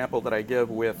silly example that I give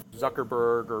with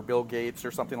Zuckerberg or Bill Gates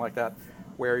or something like that,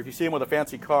 where if you see them with a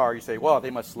fancy car, you say, well, they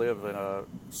must live in a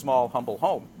small, humble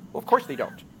home. Well, of course they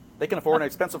don't. They can afford an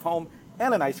expensive home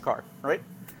and a nice car, right?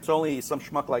 It's only some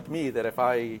schmuck like me that if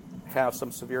I have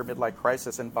some severe midlife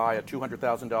crisis and buy a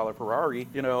 $200,000 Ferrari,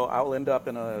 I'll end up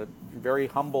in a very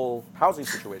humble housing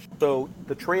situation. So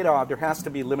the trade-off, there has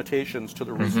to be limitations to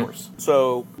the resource.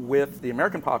 So with the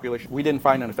American population, we didn't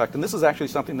find an effect. And this is actually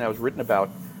something that was written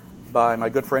about by my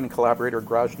good friend and collaborator,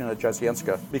 Grażyna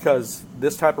Jaświęcka, because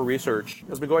this type of research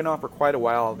has been going on for quite a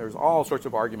while. There's all sorts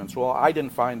of arguments. Well, I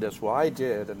didn't find this. Well, I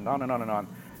did, and on and on and on.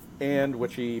 And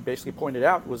what she basically pointed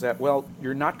out was that, well,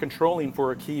 you're not controlling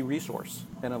for a key resource.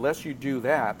 And unless you do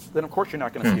that, then of course you're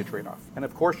not going to see a trade-off. And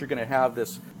of course you're going to have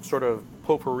this sort of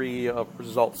potpourri of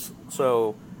results.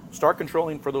 So start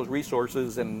controlling for those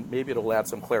resources and maybe it'll add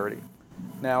some clarity.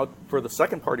 Now, for the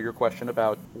second part of your question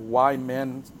about why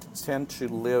men tend to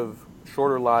live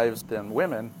shorter lives than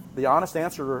women, the honest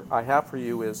answer I have for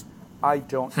you is I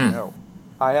don't know.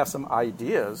 I have some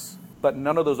ideas, but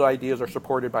none of those ideas are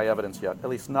supported by evidence yet, at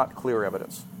least not clear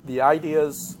evidence. The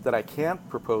ideas that I can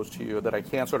propose to you, that I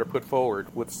can sort of put forward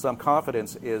with some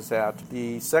confidence, is that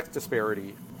the sex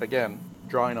disparity, again,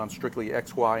 drawing on strictly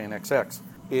X, Y, and XX,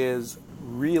 is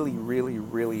really, really,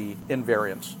 really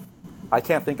invariant. I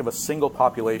can't think of a single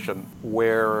population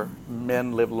where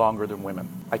men live longer than women.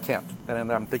 I can't.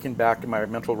 And I'm thinking back in my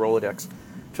mental Rolodex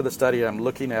to the study, I'm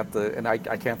looking at and I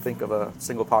can't think of a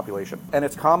single population. And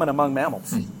it's common among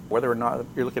mammals, whether or not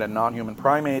you're looking at non-human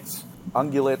primates,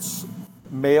 ungulates,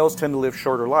 males tend to live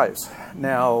shorter lives.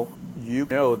 Now, you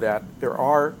know that there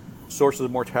are sources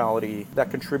of mortality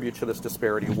that contribute to this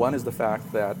disparity. One is the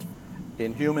fact that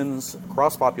in humans,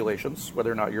 across populations, whether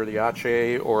or not you're the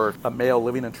Ache or a male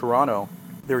living in Toronto,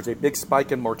 there's a big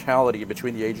spike in mortality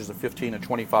between the ages of 15 and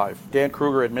 25. Dan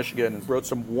Kruger at Michigan wrote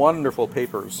some wonderful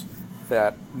papers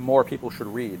that more people should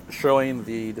read, showing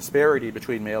the disparity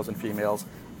between males and females.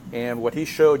 And what he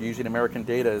showed using American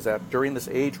data is that during this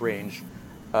age range,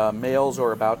 males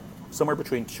are about somewhere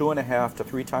between 2.5 to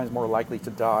 3 times more likely to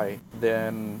die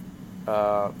than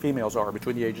females are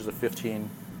between the ages of 15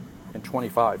 and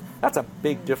 25. That's a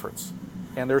big difference.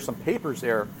 And there's some papers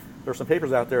there. There's some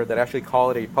papers out there that actually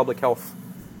call it a public health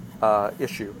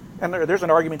issue. And there's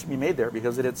an argument to be made there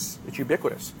because it's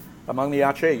ubiquitous. Among the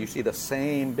Ache, you see the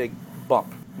same big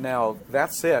bump. Now,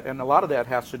 that's it. And a lot of that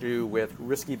has to do with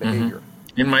risky behavior.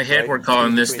 In my head, we're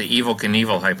calling this the Evel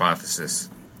Knievel hypothesis.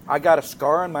 I got a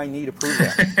scar on my knee to prove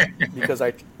that. Because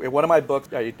in one of my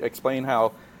books, I explain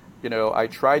how, I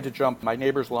tried to jump my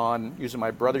neighbor's lawn using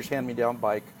my brother's hand-me-down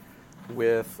bike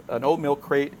with an old milk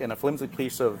crate and a flimsy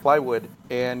piece of plywood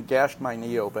and gashed my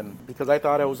knee open because I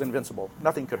thought I was invincible.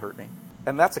 Nothing could hurt me.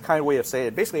 And that's the kind of way of saying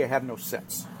it. Basically, I had no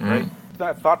sense, right?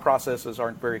 Thought processes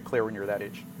aren't very clear when you're that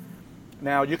age.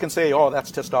 Now, you can say, oh,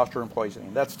 that's testosterone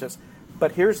poisoning.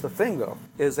 But here's the thing, though,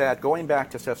 is that going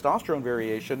back to testosterone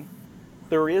variation,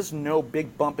 there is no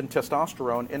big bump in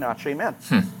testosterone in Ache men.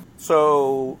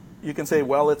 So you can say,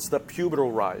 well, it's the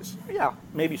pubertal rise. Yeah,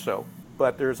 maybe so.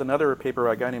 But there's another paper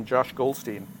by a guy named Josh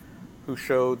Goldstein who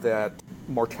showed that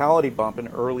mortality bump in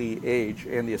early age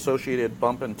and the associated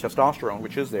bump in testosterone,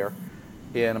 which is there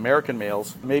in American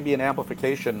males, may be an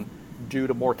amplification due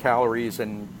to more calories,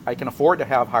 and I can afford to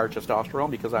have higher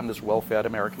testosterone because I'm this well-fed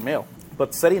American male.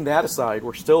 But setting that aside,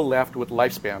 we're still left with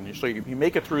lifespan. So you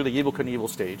make it through the Evel Knievel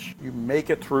stage. You make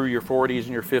it through your 40s and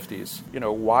your 50s.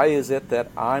 Why is it that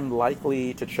I'm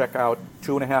likely to check out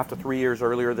 2.5 to 3 years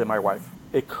earlier than my wife?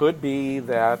 It could be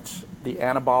that the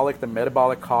anabolic, the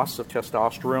metabolic costs of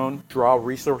testosterone draw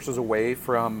resources away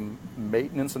from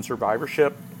maintenance and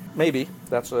survivorship? Maybe.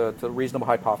 That's a reasonable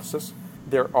hypothesis.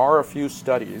 There are a few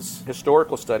studies,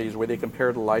 historical studies, where they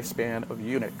compare the lifespan of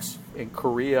eunuchs in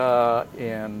Korea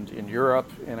and in Europe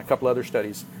and a couple other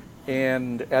studies.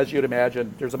 And as you'd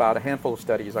imagine, there's about a handful of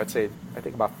studies, I think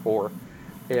about 4.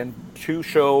 And 2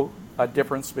 show a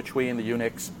difference between the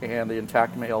eunuchs and the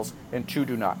intact males, and 2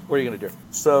 do not. What are you going to do?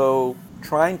 So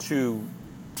trying to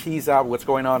tease out what's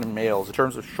going on in males in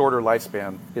terms of shorter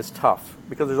lifespan is tough,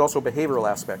 because there's also behavioral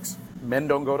aspects. Men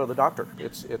don't go to the doctor.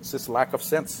 It's this lack of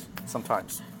sense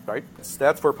sometimes, right?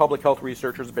 That's for public health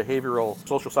researchers, behavioral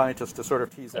social scientists to sort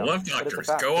of tease out. I love doctors.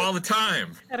 Go all the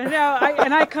time. I don't know.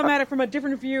 I come at it from a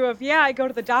different view of, I go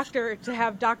to the doctor to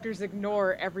have doctors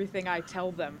ignore everything I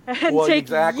tell them and take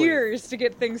years to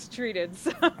get things treated.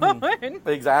 So.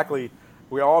 Exactly.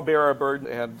 We all bear our burden,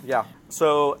 and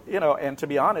So, and to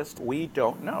be honest, we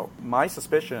don't know. My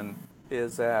suspicion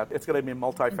is that it's going to be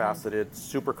multifaceted,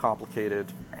 super complicated.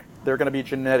 There are going to be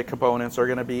genetic components, there are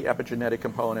going to be epigenetic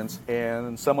components,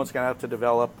 and someone's going to have to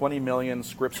develop 20 million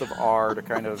scripts of R to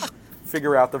kind of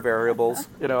figure out the variables,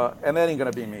 and that ain't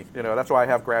going to be me. That's why I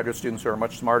have graduate students who are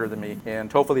much smarter than me,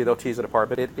 and hopefully they'll tease it apart.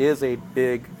 But it is a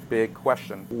big, big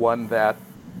question, one that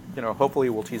hopefully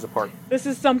we'll tease apart. This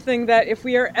is something that if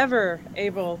we are ever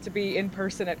able to be in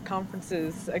person at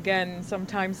conferences again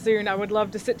sometime soon, I would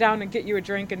love to sit down and get you a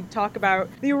drink and talk about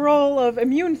the role of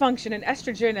immune function and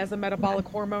estrogen as a metabolic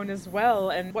hormone as well,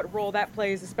 and what role that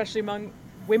plays, especially among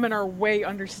women are way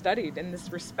understudied in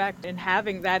this respect, and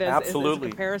having that as a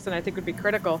comparison I think would be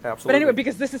critical. Absolutely. But anyway,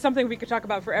 because this is something we could talk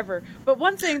about forever. But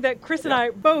one thing that Chris and I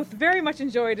both very much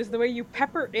enjoyed is the way you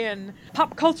pepper in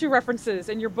pop culture references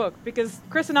in your book, because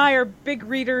Chris and I are big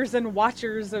readers and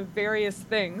watchers of various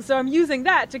things. So I'm using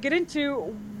that to get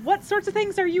into what sorts of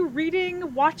things are you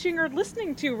reading, watching, or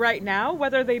listening to right now,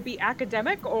 whether they be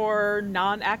academic or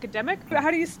non-academic?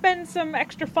 How do you spend some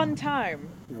extra fun time?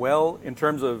 Well, in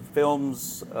terms of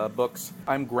films, books,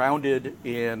 I'm grounded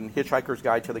in Hitchhiker's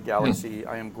Guide to the Galaxy.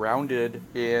 I am grounded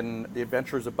in The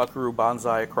Adventures of Buckaroo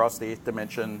Banzai Across the Eighth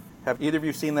Dimension. Have either of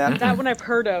you seen that? That one I've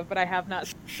heard of, but I have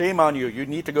not. Shame on you. You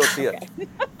need to go see it.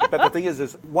 But the thing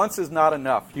is once is not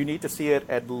enough. You need to see it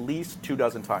at least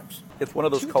 24 times. It's one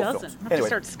of those cult films. I have to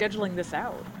start scheduling this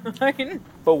out.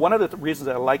 But one of the reasons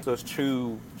I like those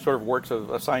 2 sort of works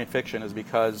of science fiction is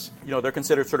because, they're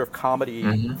considered sort of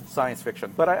comedy science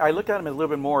fiction. But I look at them a little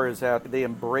bit more is that they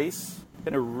embrace,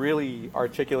 in a really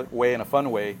articulate way, in a fun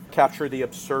way, capture the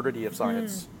absurdity of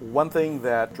science. One thing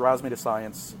that draws me to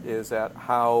science is that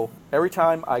how every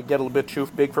time I get a little bit too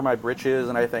big for my britches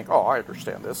and I think, I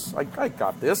understand this, I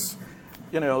got this,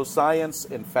 science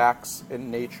and facts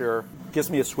and nature gives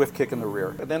me a swift kick in the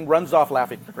rear and then runs off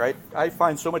laughing, right? I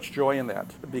find so much joy in that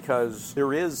because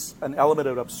there is an element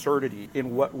of absurdity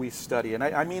in what we study. And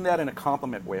I mean that in a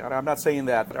compliment way. I'm not saying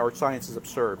that our science is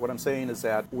absurd. What I'm saying is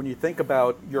that when you think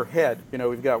about your head,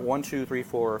 we've got 1, 2, 3,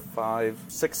 4, 5,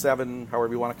 6, 7,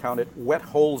 however you want to count it, wet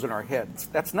holes in our heads.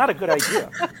 That's not a good idea.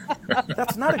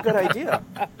 That's not a good idea,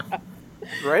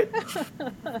 right?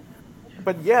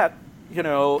 But yet,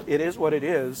 it is what it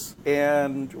is,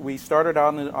 and we started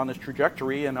on this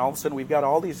trajectory, and all of a sudden we've got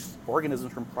all these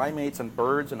organisms from primates and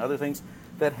birds and other things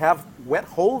that have wet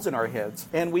holes in our heads,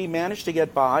 and we managed to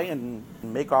get by and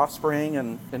make offspring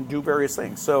and do various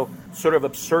things. So sort of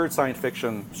absurd science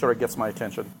fiction sort of gets my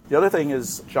attention. The other thing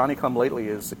is Johnny-come-lately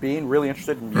is being really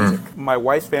interested in music. My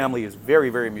wife's family is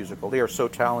very, very musical. They are so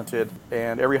talented,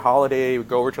 and every holiday we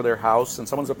go over to their house and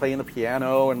someone's playing the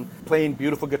piano and playing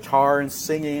beautiful guitar and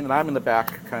singing, and I'm in the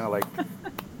back kind of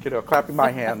like clapping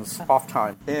my hands off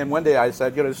time. And one day I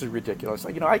said, this is ridiculous.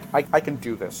 I can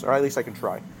do this, or at least I can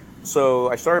try. So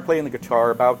I started playing the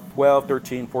guitar about 12,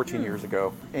 13, 14 years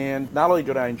ago. And not only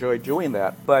did I enjoy doing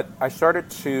that, but I started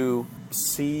to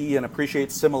see and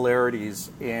appreciate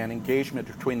similarities and engagement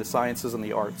between the sciences and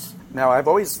the arts. Now, I've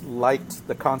always liked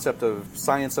the concept of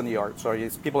science and the arts. So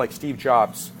people like Steve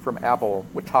Jobs from Apple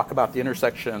would talk about the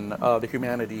intersection of the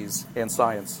humanities and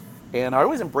science. And I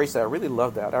always embraced that. I really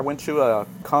loved that. I went to a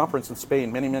conference in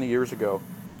Spain many, many years ago,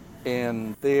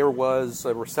 and there was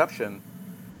a reception.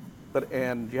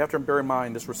 And you have to bear in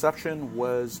mind, this reception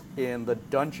was in the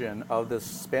dungeon of this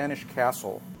Spanish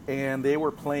castle, and they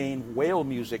were playing whale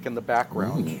music in the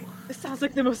background. This sounds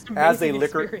like the most amazing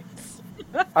experience.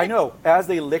 I know, as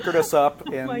they liquored us up,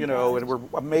 and and we're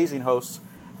amazing hosts.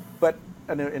 But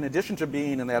in addition to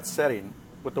being in that setting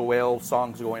with the whale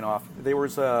songs going off, there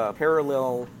was a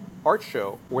parallel art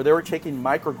show where they were taking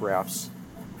micrographs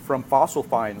from fossil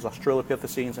finds,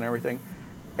 Australopithecines and everything,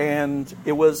 And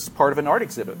it was part of an art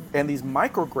exhibit. And these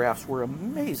micrographs were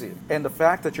amazing. And the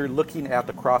fact that you're looking at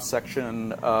the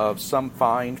cross-section of some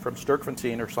find from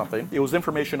Sterkfontein or something, it was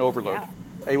information overload.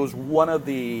 Yeah. It was one of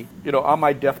the, on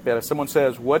my deathbed, if someone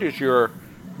says, what is your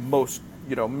most,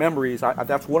 memories,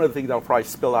 that's one of the things that will probably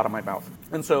spill out of my mouth.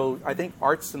 And so I think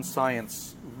arts and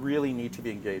science really need to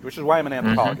be engaged, which is why I'm an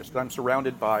anthropologist. I'm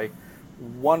surrounded by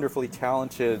wonderfully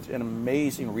talented and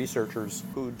amazing researchers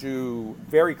who do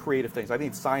very creative things. I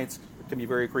think science can be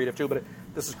very creative too, but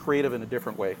this is creative in a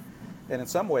different way. And in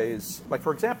some ways, like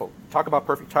for example, talk about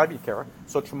perfect timing, Kara.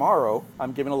 So tomorrow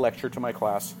I'm giving a lecture to my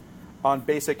class on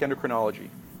basic endocrinology.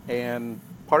 And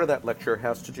part of that lecture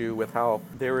has to do with how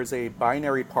there is a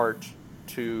binary part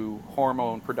to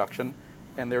hormone production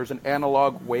and there's an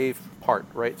analog wave part,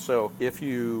 right? So if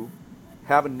you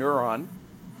have a neuron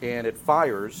and it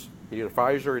fires, it either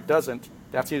fires or it doesn't,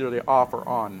 that's either the off or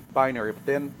on binary. But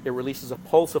then it releases a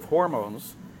pulse of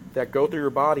hormones that go through your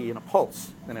body in a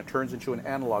pulse, and it turns into an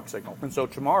analog signal. And so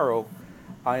tomorrow,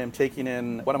 I am taking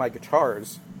in one of my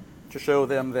guitars to show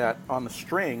them that on the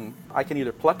string, I can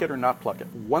either pluck it or not pluck it.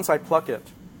 Once I pluck it,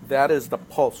 that is the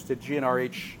pulse, the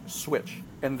GnRH switch.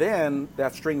 And then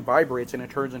that string vibrates and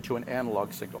it turns into an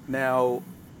analog signal. Now,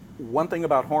 one thing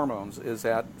about hormones is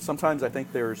that sometimes I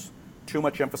think there's too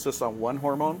much emphasis on one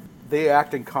hormone. They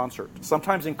act in concert,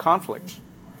 sometimes in conflict,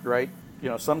 right?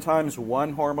 Sometimes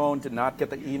one hormone did not get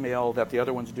the email that the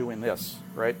other one's doing this,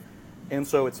 right? And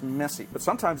so it's messy. But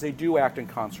sometimes they do act in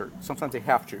concert. Sometimes they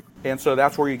have to. And so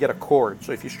that's where you get a chord.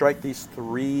 So if you strike these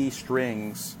three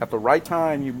strings at the right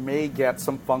time, you may get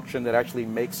some function that actually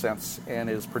makes sense and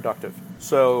is productive.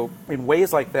 So in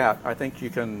ways like that, I think you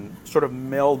can sort of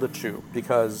meld the two,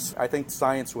 because I think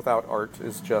science without art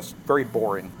is just very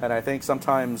boring. And I think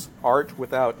sometimes art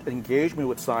without engagement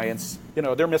with science,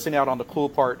 they're missing out on the cool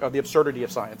part of the absurdity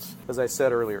of science, as I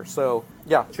said earlier. So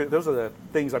yeah, those are the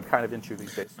things I'm kind of into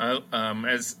these days.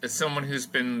 As someone who's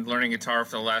been learning guitar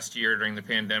for the last year during the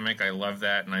pandemic, I love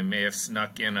that, and I may have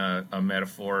snuck in a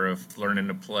metaphor of learning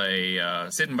to play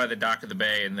sitting by the dock of the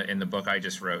bay in the book I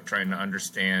just wrote, trying to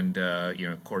understand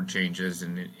chord changes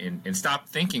and stop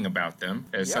thinking about them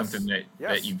as something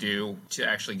that you do to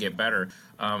actually get better.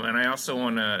 And I also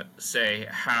want to say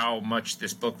how much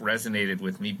this book resonated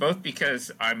with me, both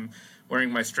because I'm wearing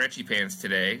my stretchy pants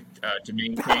today to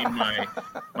maintain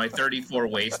my 34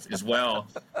 waist as well,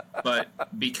 but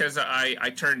because I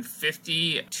turned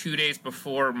 50 2 days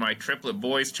before my triplet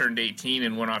boys turned 18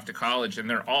 and went off to college, and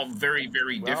they're all very,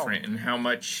 very different in how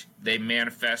much they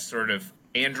manifest sort of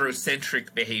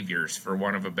androcentric behaviors, for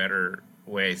want of a better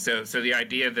way. So the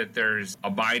idea that there's a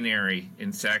binary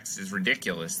in sex is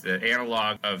ridiculous. The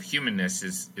analog of humanness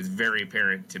is very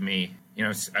apparent to me.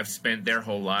 I've spent their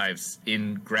whole lives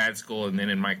in grad school and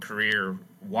then in my career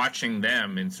watching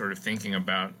them and sort of thinking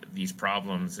about these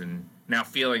problems and now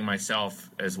feeling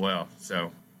myself as well.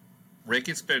 So, Rick,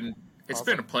 it's been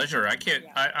a pleasure.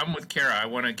 I'm with Kara. I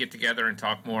want to get together and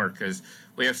talk more because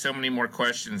we have so many more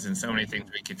questions and so many things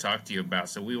we could talk to you about.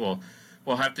 So we'll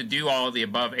have to do all of the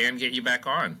above and get you back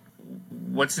on.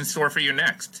 What's in store for you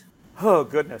next? Oh,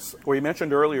 goodness. Well, you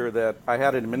mentioned earlier that I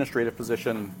had an administrative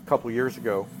position a couple years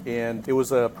ago, and it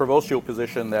was a provostial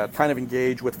position that kind of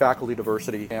engaged with faculty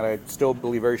diversity, and I still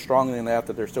believe very strongly in that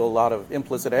there's still a lot of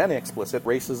implicit and explicit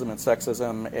racism and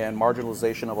sexism and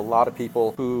marginalization of a lot of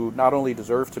people who not only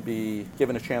deserve to be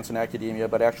given a chance in academia,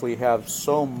 but actually have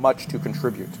so much to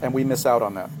contribute, and we miss out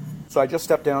on that. So I just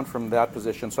stepped down from that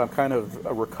position, so I'm kind of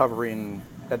a recovering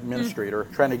administrator,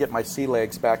 trying to get my sea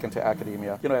legs back into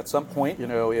academia. At some point,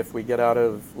 if we get out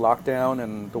of lockdown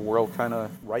and the world kind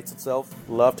of rights itself,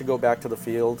 love to go back to the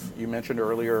field. You mentioned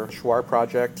earlier Schwar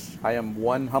Project. I am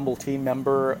one humble team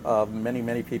member of many,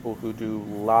 many people who do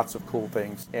lots of cool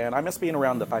things. And I miss being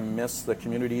around them. I miss the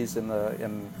communities in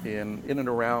and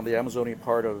around the Amazonian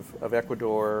part of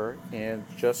Ecuador, and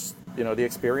just the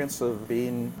experience of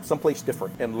being someplace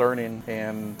different and learning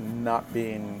and not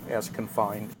being as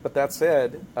confined. But that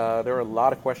said, there are a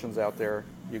lot of questions out there.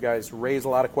 You guys raise a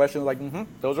lot of questions like,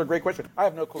 those are great questions. I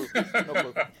have no clue. No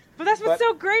clue. But that's what's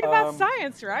so great about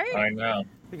science, right? I know.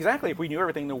 Exactly. If we knew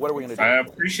everything, then what are we going to do? I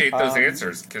appreciate those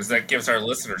answers because that gives our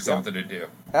listeners something to do.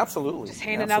 Absolutely. Just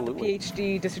handing out the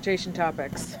PhD dissertation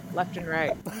topics left and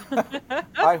right.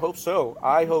 I hope so.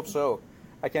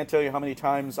 I can't tell you how many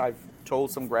times I've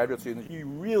told some graduate students, you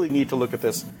really need to look at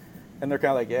this. And they're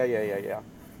kind of like, yeah.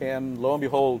 And lo and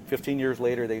behold, 15 years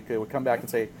later, they would come back and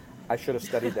say, I should have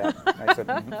studied that. I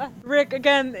said, Rick,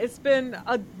 again, it's been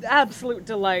an absolute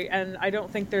delight, and I don't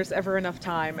think there's ever enough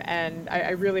time, and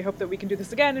I really hope that we can do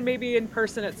this again and maybe in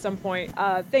person at some point.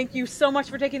 Thank you so much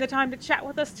for taking the time to chat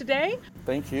with us today.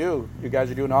 Thank you. You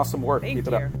guys are doing awesome work. Thank Keep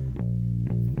you. it up.